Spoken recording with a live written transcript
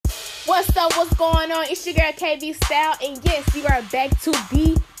What's up? What's going on? It's your girl KB Style, and yes, you are back to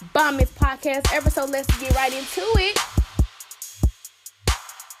the Bombest Podcast ever. So let's get right into it.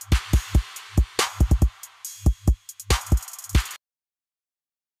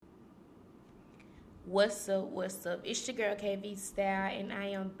 What's up? What's up? It's your girl KB Style, and I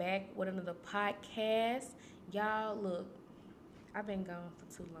am back with another podcast. Y'all, look, I've been gone for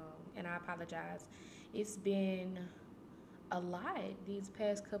too long, and I apologize. It's been a lot these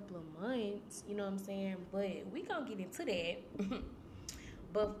past couple of months, you know what I'm saying? But we gonna get into that.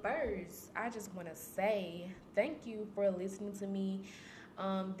 But first, I just want to say thank you for listening to me.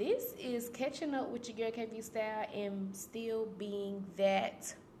 This is catching up with your girl KB Style and still being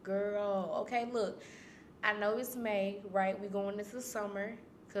that girl. Okay, look, I know it's May, right? We're going into summer,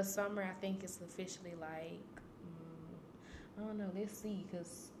 because summer I think is officially like, I don't know, let's see,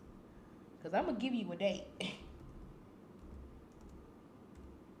 because I'm going to give you a date.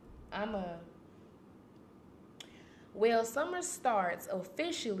 Well, summer starts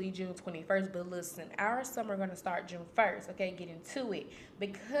officially June 21st, but listen, our summer going to start June 1st, okay? Get into it.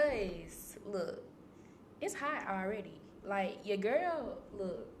 Because, look, it's hot already. Like, your girl,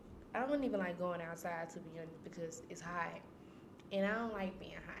 look, I don't even like going outside, to be honest, because it's hot. And I don't like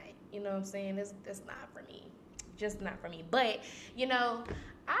being hot. You know what I'm saying? That's not for me. Just not for me. But, you know,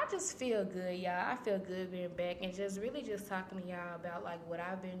 I just feel good, y'all. I feel good being back and just really just talking to y'all about, like, what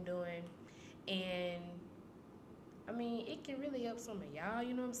I've been doing. And I mean, it can really help some of y'all,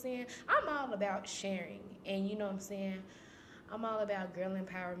 you know what I'm saying? I'm all about sharing, and you know what I'm saying? I'm all about girl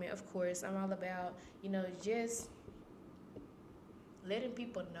empowerment, of course. I'm all about, you know, just letting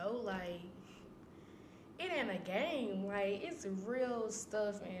people know, like, it ain't a game. Like, it's real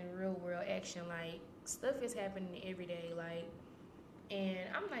stuff and real world action. Like, stuff is happening every day, like, and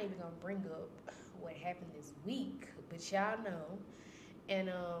I'm not even gonna bring up what happened this week, but y'all know.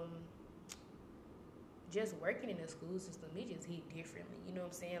 And, just working in the school system, it just hit differently. You know what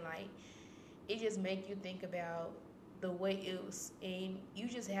I'm saying? Like, it just make you think about the way it was, and you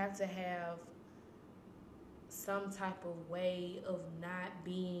just have to have some type of way of not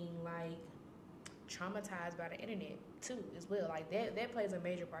being like traumatized by the internet too, as well. Like that plays a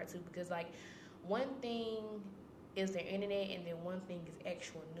major part too, because like one thing is the internet, and then one thing is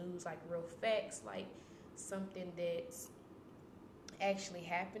actual news, like real facts, like something that's actually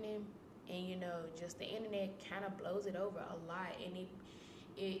happening. And you know, just the internet kind of blows it over a lot, and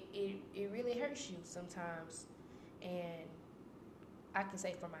it really hurts you sometimes. And I can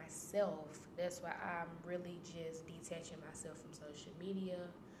say for myself, that's why I'm really just detaching myself from social media,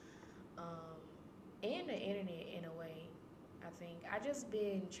 and the internet in a way. I think I just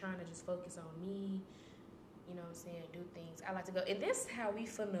been trying to just focus on me, you know what I'm saying, do things I like to go. And this is how we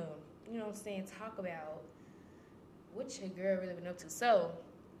finna, you know what I'm saying, talk about what your girl really been up to. So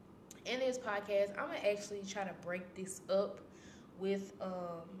in this podcast, I'm gonna actually try to break this up with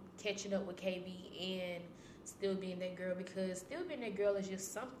catching up with KB and still being that girl, because still being that girl is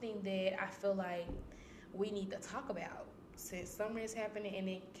just something that I feel like we need to talk about since summer is happening. And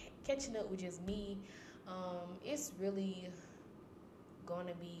then catching up with just me, it's really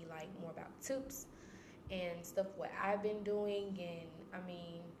gonna be like more about tips and stuff what I've been doing. And I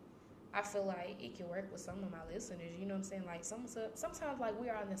mean, I feel like it can work with some of my listeners, you know what I'm saying? Like, sometimes, like, we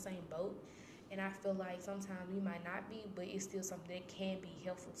are in the same boat, and I feel like sometimes we might not be, but it's still something that can be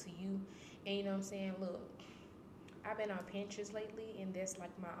helpful to you. And you know what I'm saying? Look, I've been on Pinterest lately, and that's,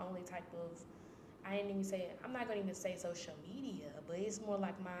 like, my only type of, I'm not going to even say social media, but it's more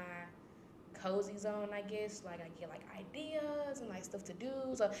like my cozy zone, I guess. Like, I get, like, ideas and, like, stuff to do.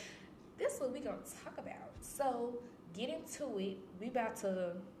 So this is what we going to talk about. So get into it. We about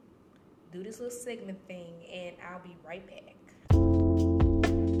to do this little segment thing, and I'll be right back.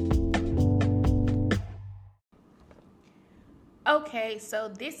 Okay, so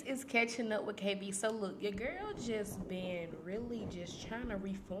this is catching up with KB. So look, your girl just been really just trying to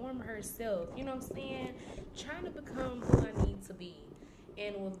reform herself. You know what I'm saying? Trying to become who I need to be.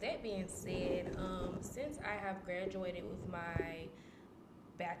 And with that being said, since I have graduated with my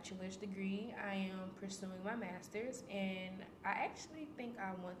bachelor's degree, I am pursuing my master's, and I actually think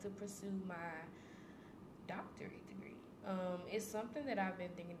I want to pursue my doctorate degree. It's something that I've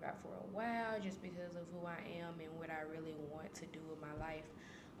been thinking about for a while, just because of who I am and what I really want to do with my life.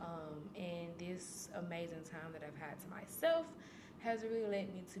 And this amazing time that I've had to myself has really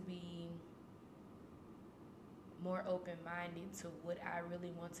led me to be more open-minded to what I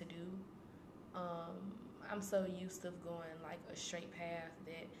really want to do. I'm so used to going like a straight path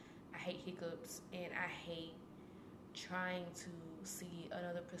that I hate hiccups, and I hate trying to see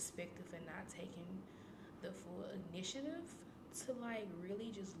another perspective and not taking the full initiative. to like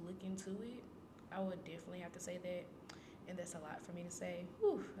really just look into it, I would definitely have to say that. And that's a lot for me to say.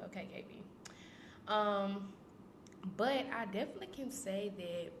 Whew, okay, KB. Um, but I definitely can say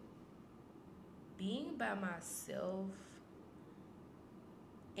that being by myself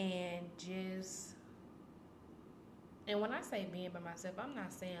and just, and when I say being by myself, I'm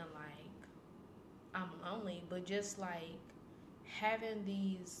not saying like I'm lonely, but just like having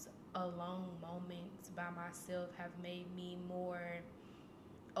these alone moments by myself have made me more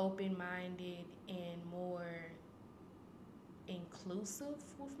open minded and more inclusive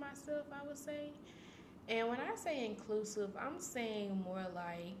with myself, I would say. And when I say inclusive, I'm saying more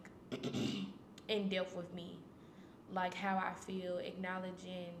like in depth with me, like how I feel,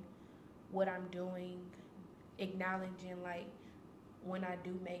 acknowledging what I'm doing, acknowledging like when I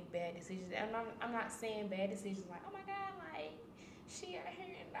do make bad decisions. And I'm not saying bad decisions like, oh my God, like she out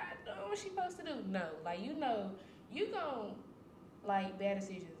here and not doing what she supposed to do. No, like you gon' like bad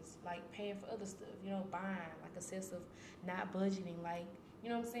decisions, like paying for other stuff, buying, like a sense of not budgeting, like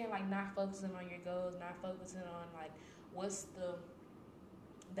what I'm saying, like not focusing on your goals, not focusing on like what's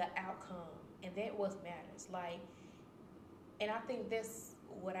the outcome, and that what matters. Like, and I think that's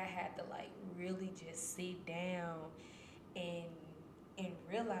what I had to like really just sit down and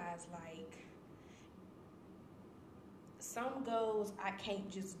realize like some goals I can't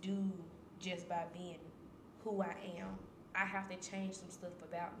just do just by being who I am. I have to change some stuff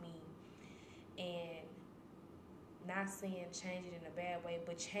about me, and not saying change it in a bad way,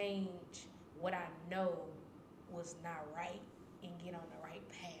 but change what I know was not right and get on the right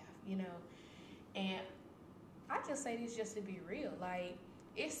path. And I just say this just to be real. Like,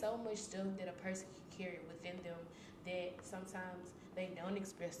 it's so much stuff that a person can carry within them that sometimes they don't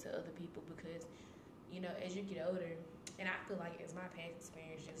express to other people because, as you get older, and I feel like it's my past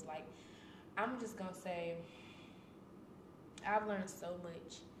experience, just like, I'm just gonna say, I've learned so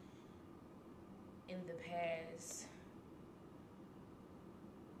much in the past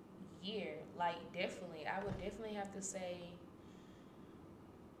year. Like, definitely, I would definitely have to say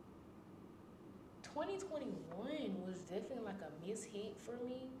 2021 was definitely like a mishit for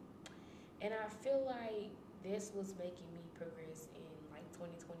me. And I feel like this was making me progress in like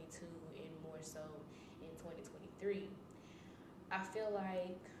 2022 and more so in 2023. I feel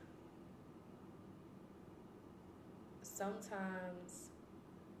like sometimes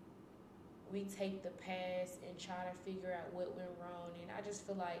we take the past and try to figure out what went wrong, and I just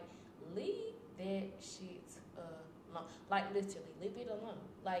feel like leave that shit alone. Like, literally, leave it alone.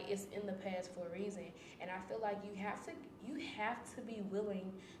 Like, it's in the past for a reason, and I feel like you have to be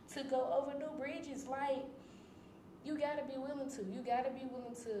willing to go over new bridges. Like, you gotta be willing to. You gotta be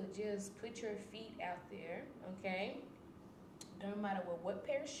willing to just put your feet out there, okay? No matter what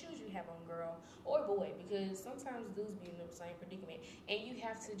pair of shoes you have on, girl or boy, because sometimes dudes be in the same predicament, and you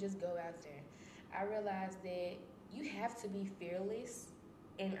have to just go out there. I realize that you have to be fearless,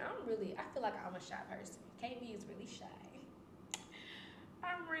 and I feel like I'm a shy person. KB is really shy.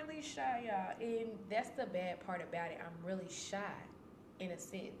 I'm really shy, y'all, and that's the bad part about it. I'm really shy, in a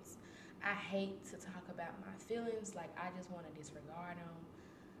sense. I hate to talk about my feelings. Like, I just want to disregard them.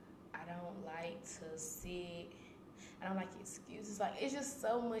 I don't like to sit. I don't like excuses. Like, it's just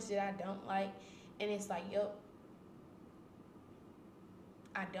so much that I don't like. And it's like, yep,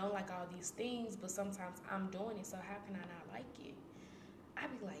 I don't like all these things, but sometimes I'm doing it, so how can I not like it? I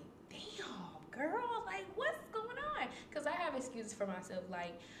be like, damn, girl, like, what's going on? Because I have excuses for myself,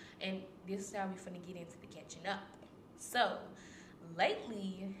 like, and this is how we finna get into the catching up. So,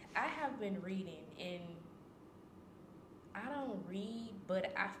 lately, I have been reading, and I don't read,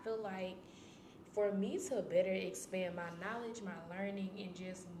 but I feel like for me to better expand my knowledge, my learning, and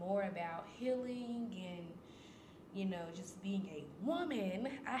just more about healing and, just being a woman,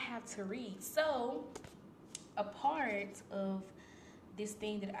 I have to read. So, a part of this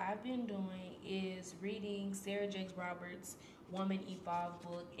thing that I've been doing is reading Sarah Jakes Roberts' Woman Evolve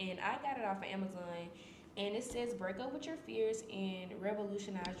book, and I got it off of Amazon, and it says break up with your fears and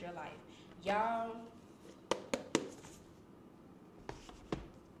revolutionize your life. Y'all,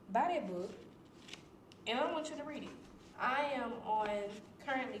 buy that book, and I want you to read it. I am on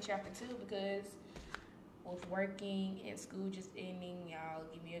currently chapter 2 because with working and school just ending, y'all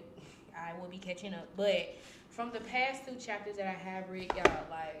I will be catching up. But from the past 2 chapters that I have read, y'all,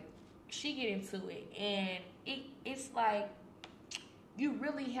 like, she get into it, and it's like you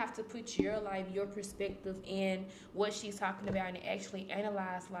really have to put your life, your perspective in what she's talking about and actually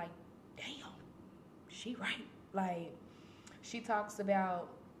analyze, like, damn, she right. Like, she talks about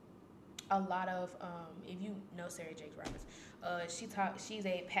a lot of if you know Sarah Jakes Roberts, she's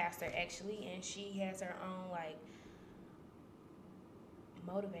a pastor actually, and she has her own like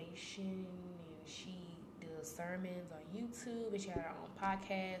motivation, and she does sermons on YouTube, and she has her own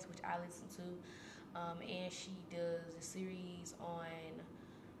podcast, which I listen to. And she does a series on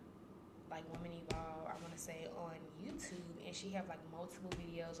like Women Evolve, I want to say, on YouTube, and she have like multiple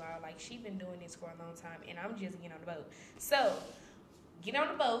videos. Or like she been doing this for a long time, and I'm just getting on the boat. So get on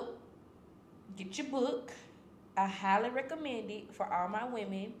the boat, get your book. I highly recommend it for all my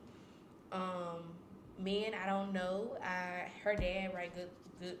women. Men, I don't know. Her dad write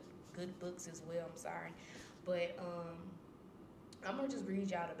good books as well. I'm sorry, but I'm gonna just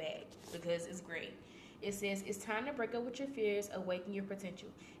read y'all the back because it's great. It says, it's time to break up with your fears, awaken your potential,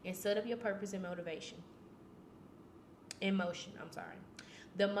 and set up your purpose and motivation. Emotion, I'm sorry.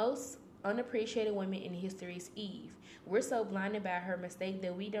 The most unappreciated woman in history is Eve. We're so blinded by her mistake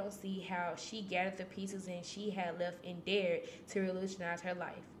that we don't see how she gathered the pieces and she had left and dared to revolutionize her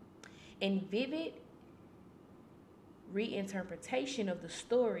life. In vivid reinterpretation of the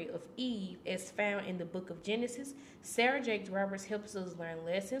story of Eve as found in the book of Genesis, Sarah Jakes Roberts helps us learn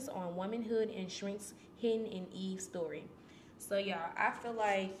lessons on womanhood and strengths hidden in Eve's story. So y'all, I feel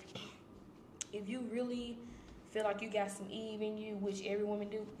like if you really feel like you got some Eve in you, which every woman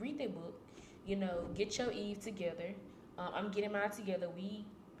do, read their book. You know, get your Eve together. I'm getting mine together. We,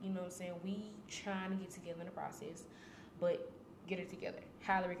 you know what I'm saying, we trying to get together in the process, but get it together.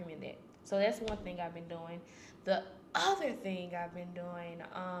 Highly recommend that. So that's one thing I've been doing. The other thing I've been doing,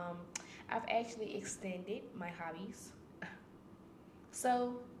 I've actually extended my hobbies.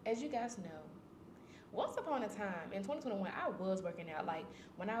 So, as you guys know, once upon a time, in 2021, I was working out. Like,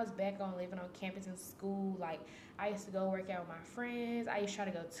 when I was back on living on campus in school, like, I used to go work out with my friends. I used to try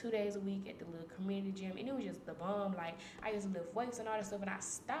to go 2 days a week at the little community gym, and it was just the bomb. Like, I used to lift weights and all that stuff, and I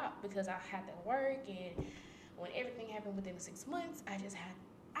stopped because I had to work, and when everything happened within 6 months, I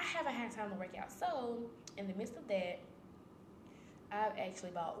haven't had time to work out. So, in the midst of that, I've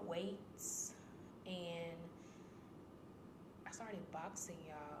actually bought weights, and I started boxing,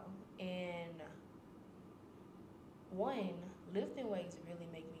 y'all, and one, lifting weights really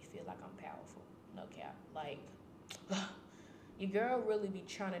make me feel like I'm powerful. No cap. Like, your girl really be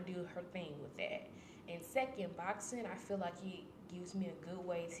trying to do her thing with that. And second, boxing, I feel like it gives me a good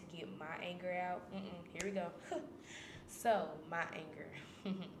way to get my anger out. Here we go. So, my anger.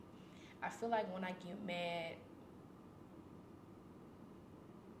 I feel like when I get mad,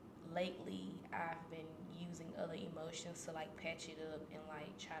 lately, I've been using other emotions to, like, patch it up and,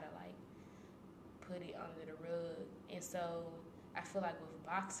 like, try to, like, put it under the rug. And so I feel like with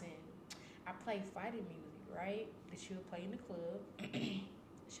boxing, I play fighting music, right? That you would play in the club.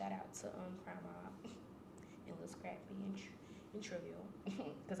 Shout out to Crime Mob and Lil Scrappy and Trivial,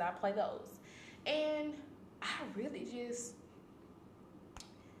 because I play those. And I really just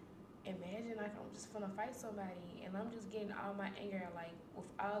imagine like I'm just gonna fight somebody and I'm just getting all my anger out, like with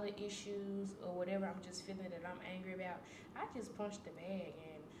all the issues or whatever I'm just feeling that I'm angry about. I just punch the bag,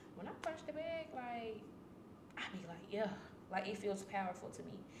 and when I punch the bag, like, I be like, yeah, like it feels powerful to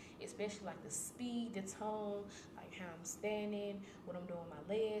me, especially like the speed, the tone, like how I'm standing, what I'm doing with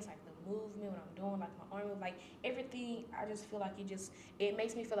my legs, like the movement, what I'm doing, like my arm, like everything. I just feel like it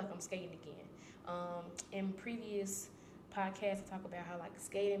makes me feel like I'm skating again. In previous podcasts, I talk about how like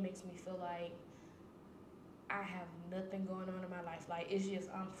skating makes me feel like I have nothing going on in my life. Like, it's just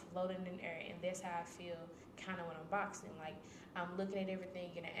I'm floating in air, and that's how I feel kind of when I'm boxing. Like, I'm looking at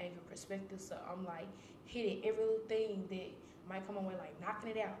everything in an angry perspective, so I'm like hitting every little thing that might come my way, like knocking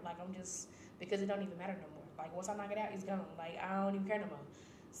it out. Like, I'm just, because it don't even matter no more. Like, once I knock it out, it's gone. Like, I don't even care no more.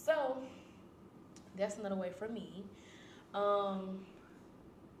 So that's another way for me.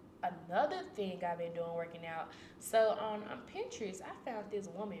 Another thing I've been doing working out. So on Pinterest, I found this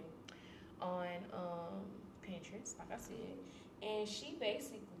woman on Pinterest, like I said, and she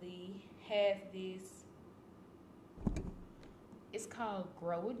basically has this. It's called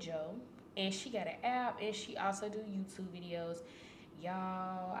Grow with Joe, and she got an app, and she also do YouTube videos.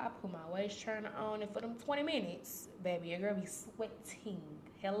 Y'all, I put my waist trainer on, and for them 20 minutes, baby, your girl be sweating.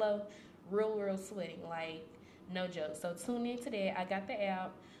 Hello, real sweating, like no joke. So tune in to that. I got the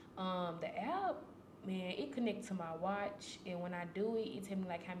app. The app, man, it connects to my watch, and when I do it, it tells me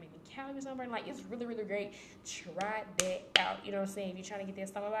like how many calories I'm burning. Like, it's really great. Try that out. You know what I'm saying? If you're trying to get that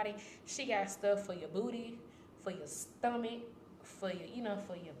stomach body, she got stuff for your booty, for your stomach, for your,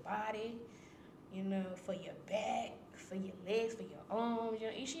 for your body, for your back, for your legs, for your arms.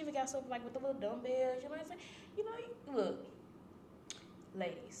 She even got stuff like with the little dumbbells. You know what I'm saying? Look,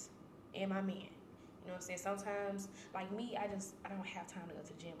 ladies, and my men. You know what I'm saying? Sometimes, like me, I don't have time to go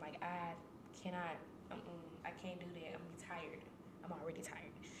to the gym. Like, I can't do that. I'm tired. I'm already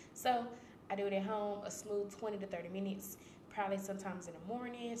tired. So, I do it at home, a smooth 20 to 30 minutes. Probably sometimes in the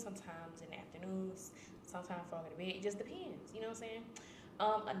morning, sometimes in the afternoons, sometimes before I go to bed. It just depends. You know what I'm saying?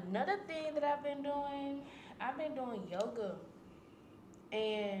 Another thing that I've been doing yoga,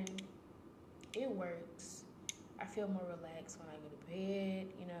 and it works. I feel more relaxed when I go to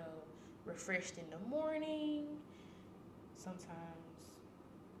bed. You know, refreshed in the morning. Sometimes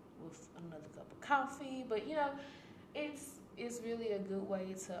with another cup of coffee, but you know, it's really a good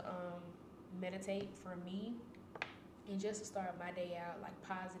way to meditate for me, and just to start my day out like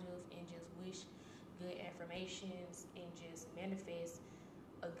positive, and just wish good affirmations, and just manifest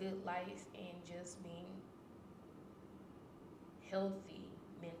a good life, and just being healthy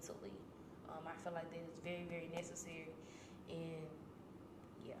mentally. I feel like that is very, very necessary, and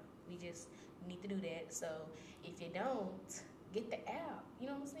yeah, we just need to do that. So if you don't, get the app. You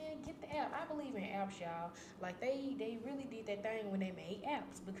know what I'm saying? Get the app. I believe in apps, y'all. Like they really did that thing when they made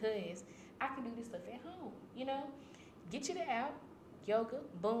apps, because I can do this stuff at home. You know, get you the app, yoga,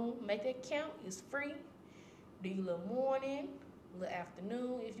 boom, make that count. It's free. Do your little morning, little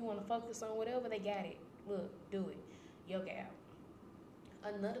afternoon. If you want to focus on whatever, they got it. Look, do it. Yoga app.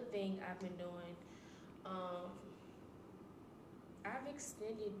 Another thing I've been doing, um, I've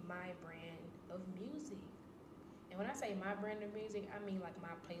extended my brand of music. And when I say my brand of music, I mean like my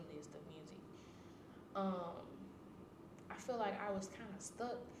playlist of music. Um, I feel like I was kind of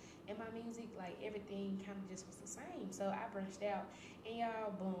stuck in my music, like everything kind of just was the same. So I branched out, and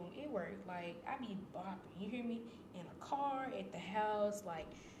y'all, boom, it worked. Like I be bopping, you hear me, in a car, at the house, like.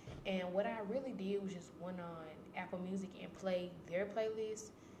 And what I really did was just went on Apple Music and play their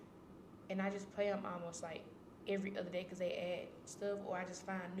playlist, and I just play them almost like every other day because they add stuff, or I just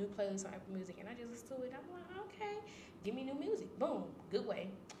find new playlists on Apple Music and I just listen to it. I'm like, okay, give me new music, boom, good way,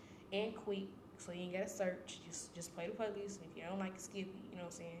 and quick, so you ain't gotta search. Just play the playlist. If you don't like it, skip it. You know what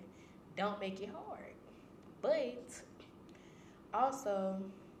I'm saying? Don't make it hard. But also,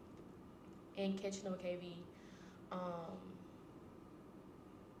 in Catching Up with KV, um,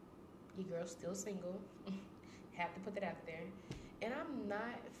 your girl's still single. Have to put that out there. And I'm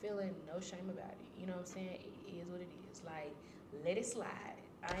not feeling no shame about it. You know what I'm saying? It is what it is. Like, let it slide.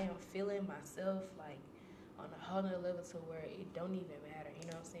 I am feeling myself like on a whole nother level to where it don't even matter. You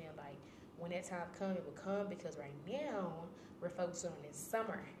know what I'm saying? Like, when that time comes, it will come, because right now we're focusing on this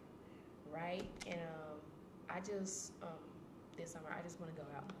summer, right? And I just this summer I just want to go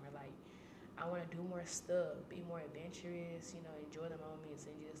out more. Like, I want to do more stuff, be more adventurous, you know, enjoy the moments,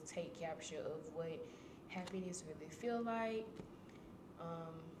 and just take capture of what happiness really feel like.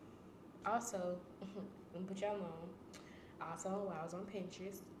 Also, let me put y'all on. Also, while I was on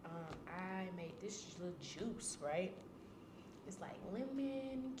Pinterest, I made this little juice, right? It's like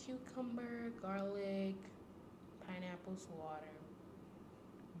lemon, cucumber, garlic, pineapples, water.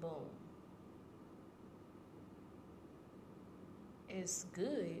 Boom. It's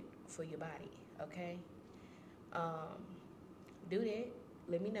good for your body, okay? Um, do that.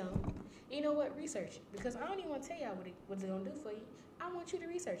 Let me know. You know what? Research it, because I don't even want to tell y'all what it's gonna do for you. I want you to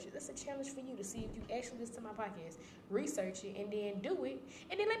research it. That's a challenge for you to see if you actually listen to my podcast. Research it and then do it,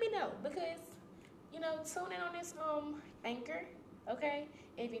 and then let me know, because you know, tune in on this Anchor, okay?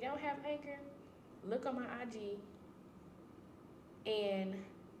 And if you don't have Anchor, look on my IG, and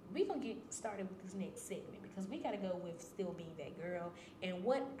we gonna get started with this next segment, because we gotta go with still being that girl and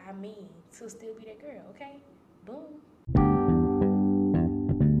what I mean to still be that girl, okay? Boom.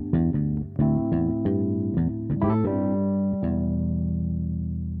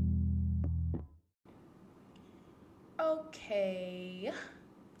 Okay,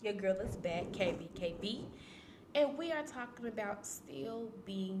 your girl is back, KBKB, and we are talking about still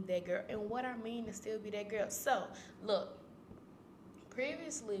being that girl and what I mean to still be that girl. So, look,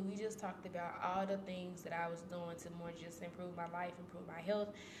 previously we just talked about all the things that I was doing to more just improve my life, improve my health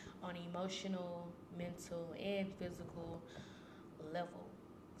on an emotional, mental, and physical level.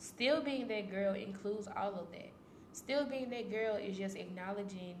 Still being that girl includes all of that. Still being that girl is just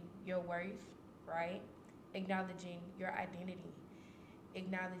acknowledging your worth, right? Acknowledging your identity,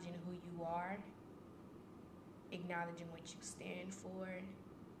 acknowledging who you are, acknowledging what you stand for,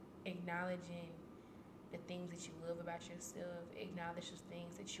 acknowledging the things that you love about yourself, acknowledge the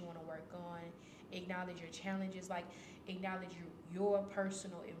things that you want to work on, acknowledge your challenges, like acknowledge your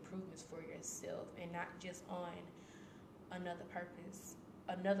personal improvements for yourself, and not just on another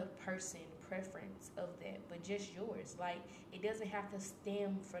person preference of that, but just yours. Like, it doesn't have to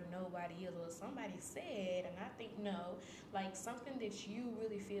stem from nobody else or somebody said, and I think no, like something that you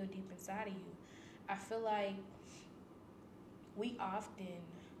really feel deep inside of you. I feel like we often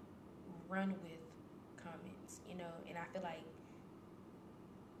run with comments, you know, and I feel like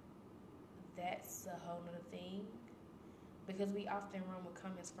that's a whole nother thing, because we often run with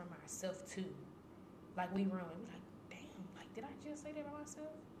comments from ourselves too. Like we run, we like, damn, like did I just say that about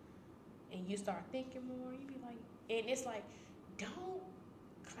myself? And you start thinking more. You be like, and it's like, don't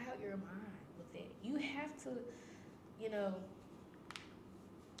cloud your mind with that. You have to, you know,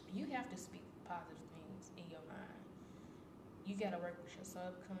 you have to speak positive things in your mind. You gotta work with your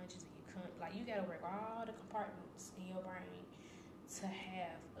subconscious and you gotta work all the compartments in your brain to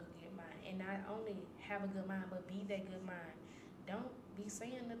have a good mind. And not only have a good mind, but be that good mind. Don't be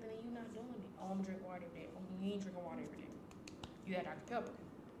saying nothing and you not doing it. Oh, I'm gonna drink water every day. Oh, you ain't drinking water every day. You had Dr. Pepper.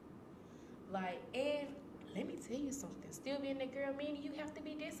 Like, and let me tell you something. Still being that girl, meaning you have to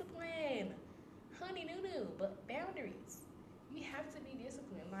be disciplined. Honey noo-noo, but boundaries. You have to be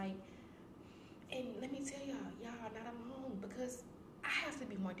disciplined. Like, and let me tell y'all not alone because I have to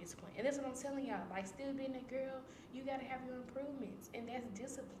be more disciplined. And that's what I'm telling y'all. Like, still being that girl, you got to have your improvements. And that's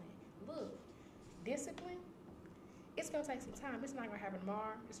discipline. Look, discipline, it's going to take some time. It's not going to happen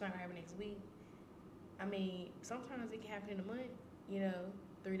tomorrow. It's not going to happen next week. I mean, sometimes it can happen in a month.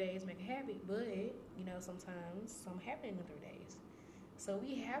 3 days make a habit. But, sometimes something happens in 3 days. So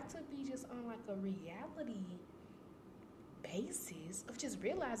we have to be just on, like, a reality basis of just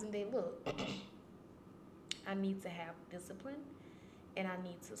realizing that, look, I need to have discipline and I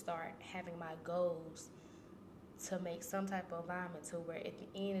need to start having my goals to make some type of alignment to where at the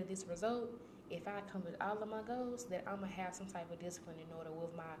end of this result, if I come with all of my goals, that I'm going to have some type of discipline in order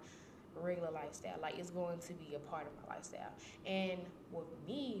with my regular lifestyle. Like, it's going to be a part of my lifestyle. And with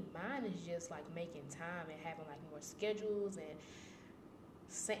me, mine is just like making time and having like more schedules and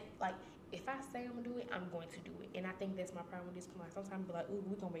like, if I say I'm going to do it, I'm going to do it. And I think that's my problem with discipline. Like, sometimes I be like, ooh,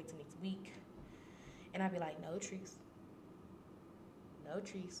 we're going to wait till next week. And I be like, no trees. No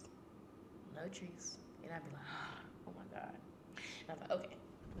trees. No trees. And I be like, oh my God. And I'm like, okay.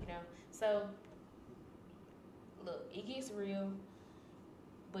 So, look, it gets real.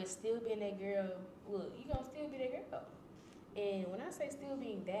 But still being that girl, look, you going to still be that girl. And when I say still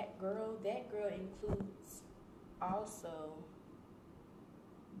being that girl includes also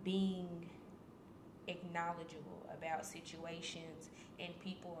being acknowledgeable about situations and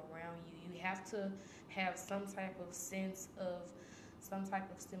people around you. You have to have some type of sense of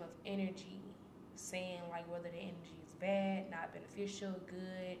energy, saying like whether the energy is bad, not beneficial,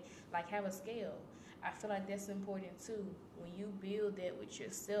 good, like have a scale. I feel like that's important too. When you build that with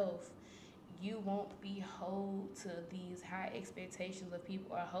yourself, you won't be held to these high expectations of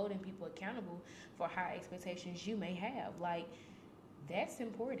people or holding people accountable for high expectations you may have. Like, that's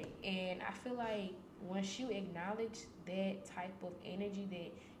important. And I feel like once you acknowledge that type of energy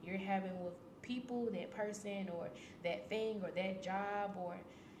that you're having with people, that person or that thing or that job or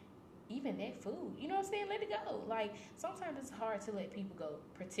even that food, you know what I'm saying? Let it go. Like, sometimes it's hard to let people go,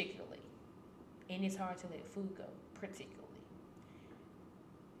 particularly. And it's hard to let food go, particularly.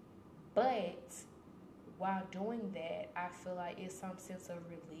 But while doing that, I feel like it's some sense of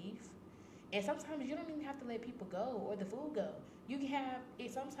relief. And sometimes you don't even have to let people go or the food go. You can have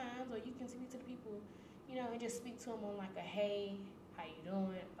it sometimes, or you can speak to the people, and just speak to them on like a, hey, how you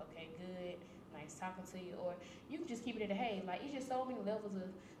doing? Okay, good. Nice talking to you. Or you can just keep it at a, hey. Like, it's just so many levels of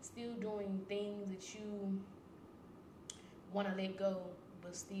still doing things that you want to let go,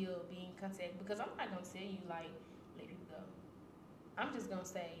 but still be in contact. Because I'm not going to tell you, like, let people go. I'm just going to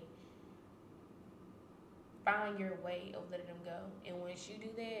say, find your way of letting them go. And once you do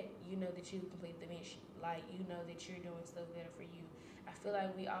that, you know that you complete the mission. Like, you know that you're doing stuff better for you. I feel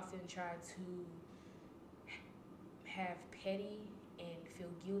like we often try to have petty and feel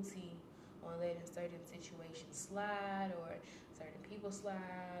guilty on letting certain situations slide or certain people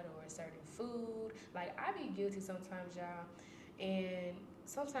slide or certain food. Like, I be guilty sometimes, y'all. And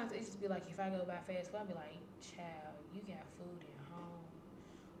sometimes it just be like, if I go buy fast food, I be like, child, you got food at home.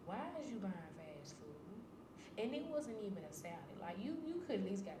 Why is you buying fast food? And it wasn't even a salad. Like, you could at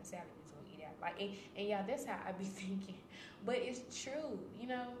least got a salad to eat out. Like, and y'all, that's how I be thinking. But it's true,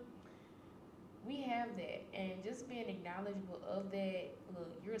 we have that. And just being acknowledgeable of that,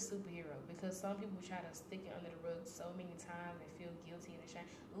 look, you're a superhero. Because some people try to stick it under the rug so many times and feel guilty and ashamed.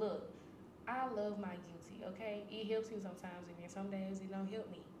 Look, I love my guilty, okay? It helps me sometimes, and then some days it don't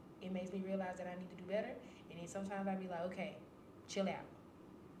help me. It makes me realize that I need to do better. And then sometimes I be like, okay, chill out.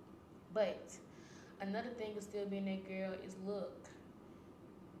 But another thing of still being that girl is, look,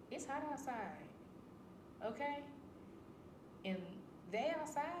 it's hot outside, okay? And they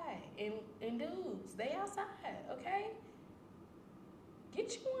outside, and dudes, they outside, okay?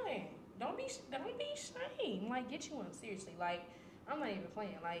 Get you one. Don't be ashamed. Like, get you one, seriously. Like, I'm not even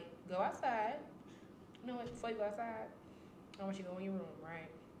playing. Like, go outside. You know what? Before you go outside, I want you to go in your room, right?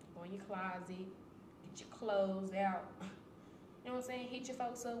 Go in your closet, get your clothes out, You know what I'm saying? Hit your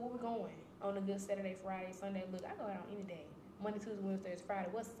folks up. Where we going? On a good Saturday, Friday, Sunday. Look, I go out on any day. Monday, Tuesday, Wednesday, Friday.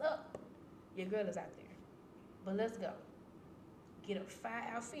 What's up? Your girl is out there. But let's go. Get a fire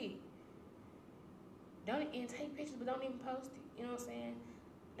outfit. Don't even take pictures, but don't even post it. You know what I'm saying?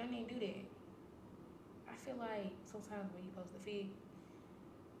 Don't even do that. I feel like sometimes when you post a fit,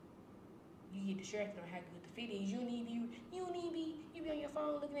 you get distracted on how good the fit is. You be on your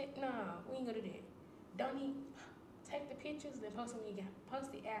phone looking at. Nah, we ain't gonna do that. Don't even take the pictures, then post them when you got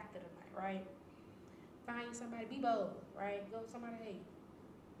post it after the night, right? Find you somebody, be bold, right? Go to somebody, hey,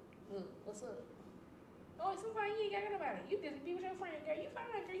 look, what's up? Oh, somebody you ain't got nobody. You just be with your friend, girl. You fine,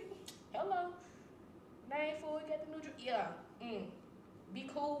 girl. Hello. Name for it, got the new yeah. Be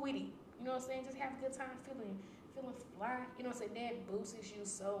cool with it. You know what I'm saying? Just have a good time feeling fly. You know what I'm saying? That boosts you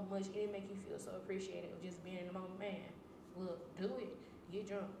so much. It make you feel so appreciated of just being in the moment. Man, look, do it. Get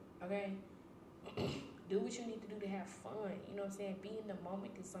drunk, okay? Do what you need to do to have fun. You know what I'm saying? Be in the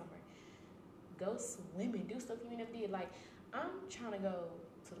moment this summer. Go swimming. Do stuff you never did. Like, I'm trying to go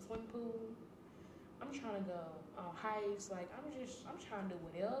to the swimming pool. I'm trying to go on hikes. Like, I'm trying to do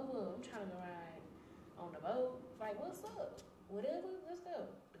whatever. I'm trying to go ride on the boat. Like, what's up? Whatever, let's go.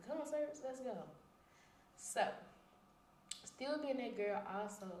 The concerts, let's go. So, still being that girl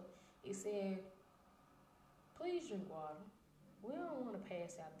also, it said, please drink water. We don't want to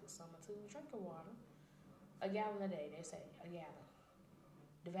pass out this summer too. Drink your water. A gallon a day, they say, a gallon.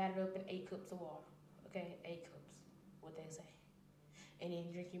 Divided up in 8 cups of water. Okay, 8 cups, what they say. And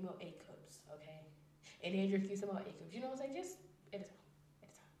then drink you more 8 cups, okay? And then drink you some more 8 cups. You know what I'm saying? Just at a time, at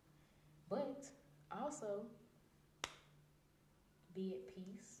a time. But also, be at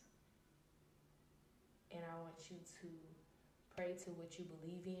peace. And I want you to pray to what you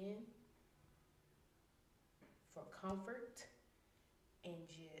believe in for comfort and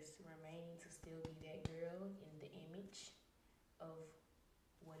just remain to still be that girl in the image of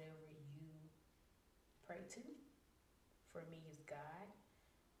whatever you pray to. For me, it's God,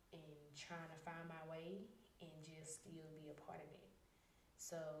 and trying to find my way and just still be a part of it.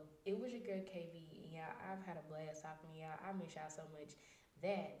 So it was your girl KB, and y'all, I've had a blast talking to y'all. I miss y'all so much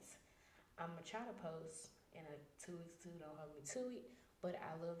that I'm gonna try to post in a 2 weeks too. Don't hold me to it, but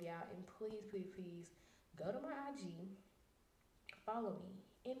I love y'all, and please go to my IG, follow me,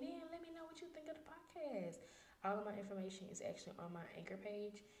 and then let me know what you think of the podcast. All of my information is actually on my Anchor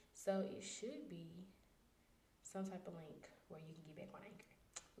page, so it should be some type of link where you can get back on Anchor.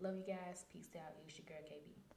 Love you guys. Peace out. It's your girl KB.